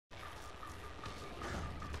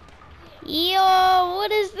Yo, what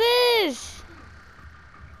is this?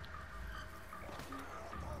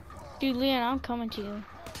 Dude, Leon, I'm coming to you.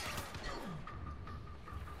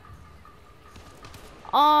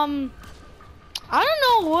 I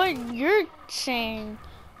don't know what you're saying,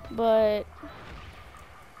 but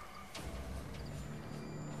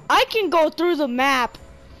I can go through the map.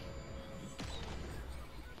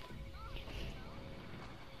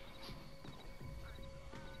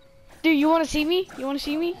 Dude, you wanna see me? You wanna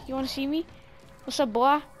see me? You wanna see me? What's up,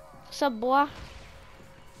 boy? What's up, boy?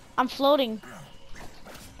 I'm floating.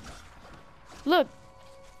 Look.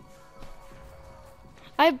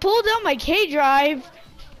 I pulled out my K drive.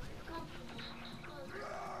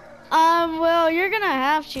 Well, you're gonna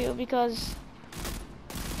have to because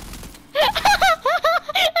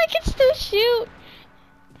I can still shoot.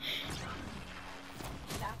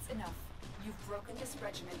 That's enough. You've broken this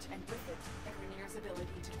regiment and with it, the Grenier's ability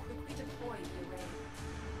to quickly deploy the array.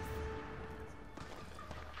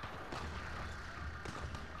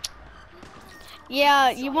 Yeah,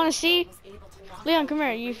 you wanna see? Leon, come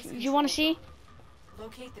here. You wanna see?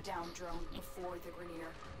 Locate the down drone before the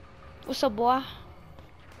Grenier. What's up, boy?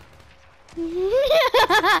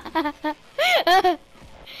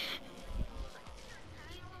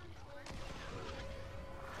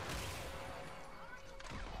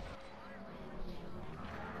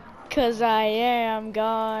 Cause I am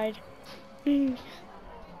God. This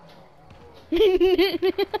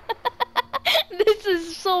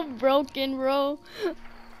is so broken, bro.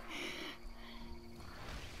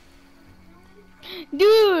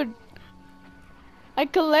 Dude, I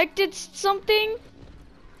collected something.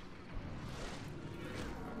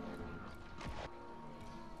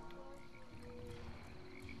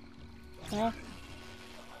 Huh?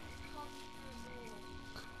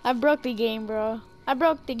 I broke the game, bro. I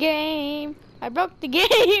broke the game. I broke the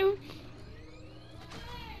game.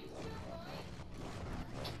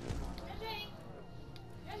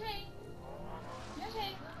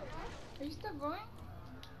 Are you still going?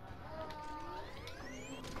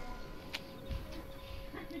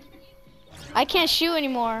 I can't shoot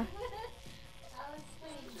anymore.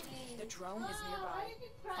 The drone is nearby.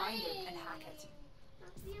 Find it and hack it.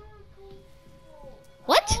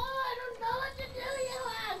 What? Oh, I don't know what to do,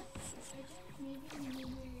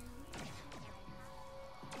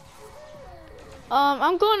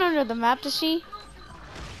 I'm going under the map to see.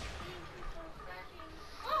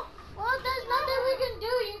 Oh, well, there's nothing we can do,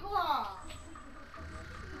 you go on.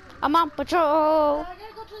 I'm on patrol. I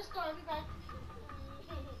gotta go to the store, I'll be back.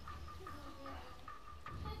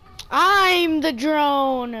 I'm the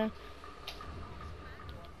drone.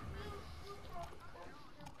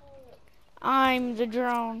 I'm the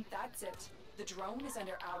drone. That's it. The drone is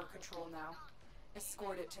under our control now.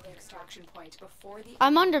 Escort it to the extraction point before the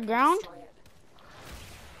I'm enemy can underground? destroy it.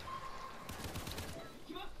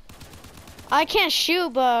 I can't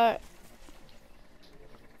shoot, but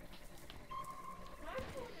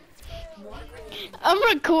More grenades. I'm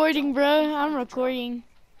recording, bro. I'm recording.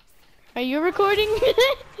 Are you recording?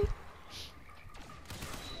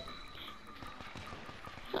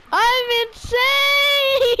 I'm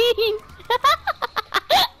insane!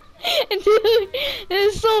 Dude,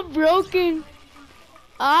 it's so broken.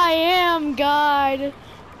 I am God.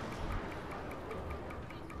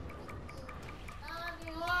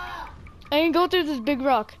 I can go through this big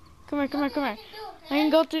rock. Come here, come here, come here. I can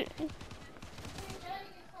go through.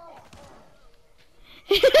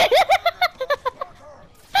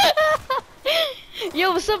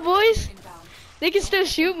 Yo, what's up, boys? Inbound. They can still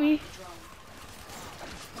shoot me. Drone.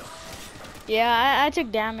 Yeah, I took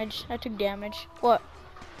damage. I took damage. What?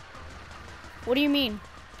 What do you mean?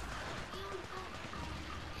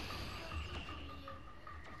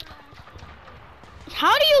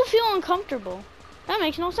 How do you feel uncomfortable? That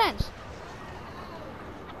makes no sense.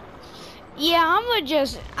 Yeah, I'm gonna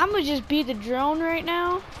just be the drone right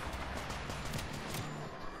now.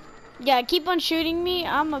 Yeah, keep on shooting me.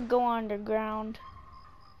 I'm gonna go underground.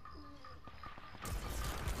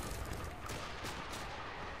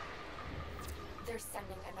 They're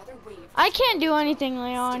sending another wave. I can't do anything, Stay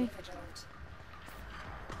Leon. vigilant.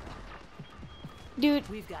 Dude,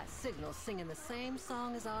 We've got signals singing the same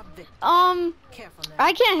song as our victim. Careful now.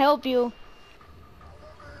 I can't help you.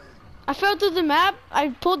 I fell through the map, I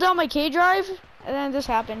pulled out my K drive, and then this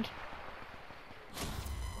happened.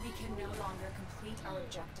 We can no longer complete our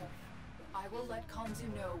objective. I will let Kanzu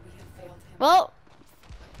know we have failed him. Well,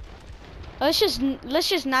 let's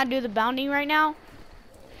just not do the bounty right now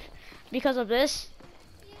because of this.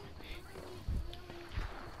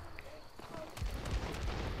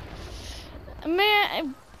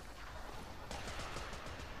 Man,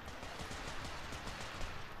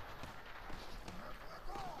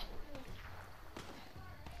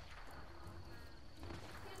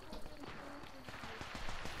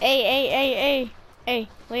 Hey,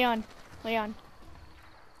 Leon. Leon.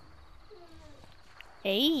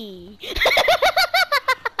 Hey.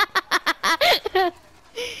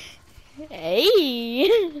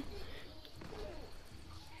 Hey.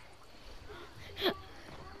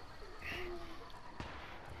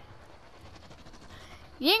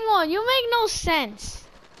 Yingwon, you make no sense.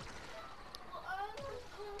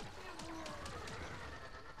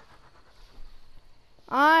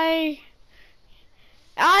 I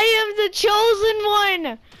am the chosen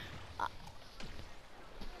one.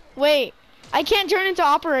 Wait, I can't turn into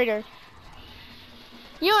operator.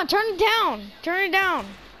 You know, turn it down. Turn it down.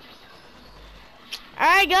 All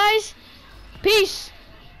right, guys. Peace.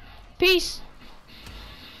 Peace.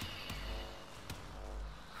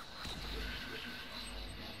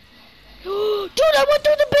 Dude, I went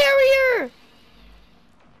through the barrier.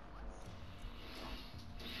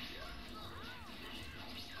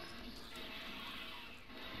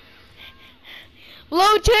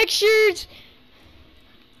 Low textures.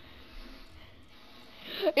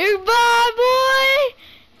 Goodbye, boy.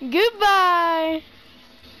 Goodbye.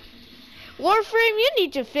 Warframe, you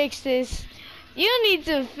need to fix this. You need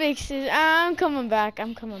to fix this. I'm coming back.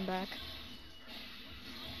 I'm coming back.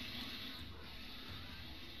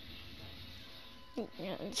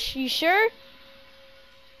 You sure?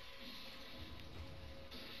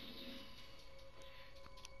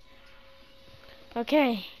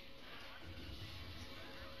 Okay.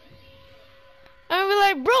 I'll be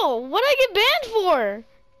like, bro, what did I get banned for?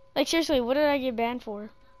 Like, seriously, what did I get banned for?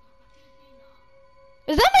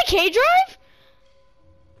 Is that my K drive?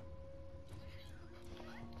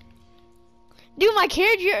 Dude, my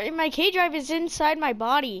K drive is inside my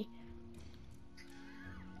body.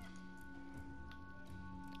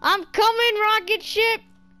 I'm coming, rocket ship.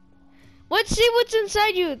 Let's see what's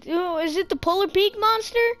inside you. Oh, is it the Polar Peak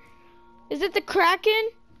monster? Is it the Kraken?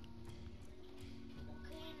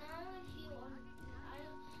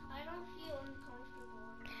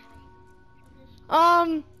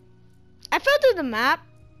 I fell through the map.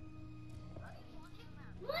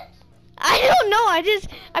 What? I don't know.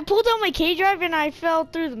 I pulled out my K drive and I fell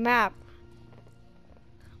through the map.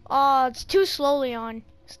 Oh, it's too slow, Leon.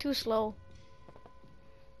 It's too slow.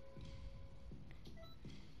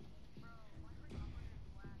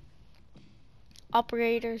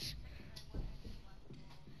 Operators.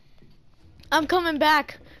 I'm coming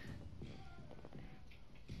back.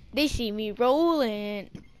 They see me rolling.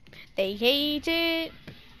 They hate it.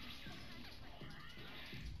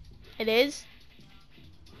 It is.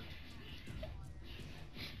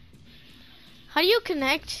 How do you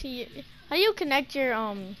connect your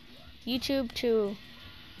YouTube to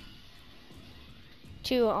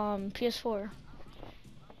PS4?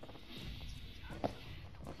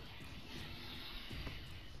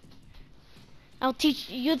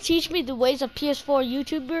 You'll teach me the ways of PS4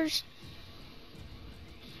 YouTubers?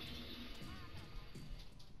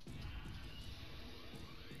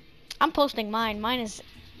 I'm posting mine. Mine is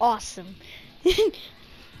awesome.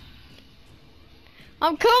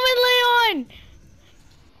 I'm coming, Leon!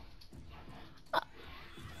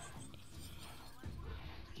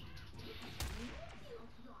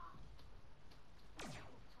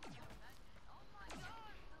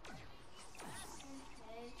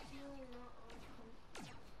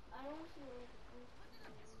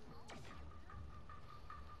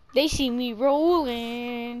 They see me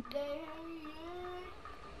rolling.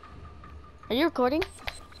 Are you recording?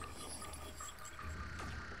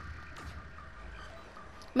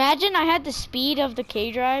 Imagine I had the speed of the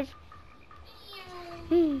K drive.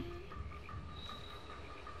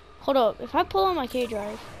 Hold up, if I pull on my K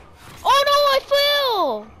drive. Oh no, I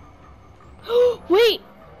fell! Wait!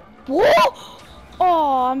 Whoa!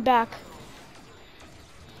 Oh, I'm back.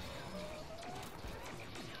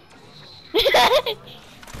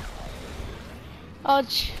 I'll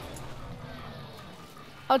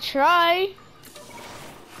try.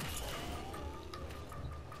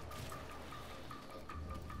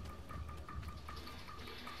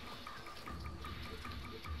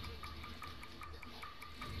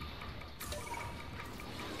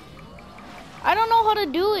 I don't know how to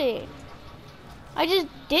do it. I just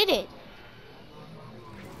did it.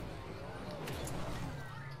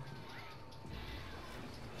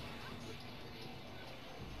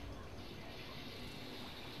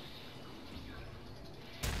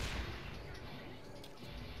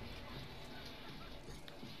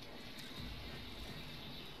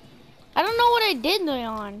 I don't know what I did,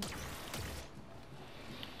 Leon.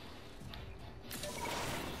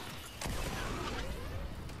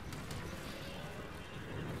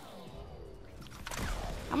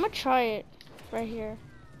 I'm gonna try it right here.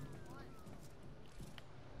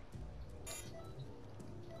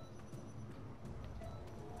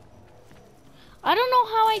 I don't know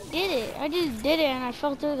how I did it. I just did it and I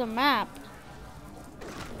fell through the map.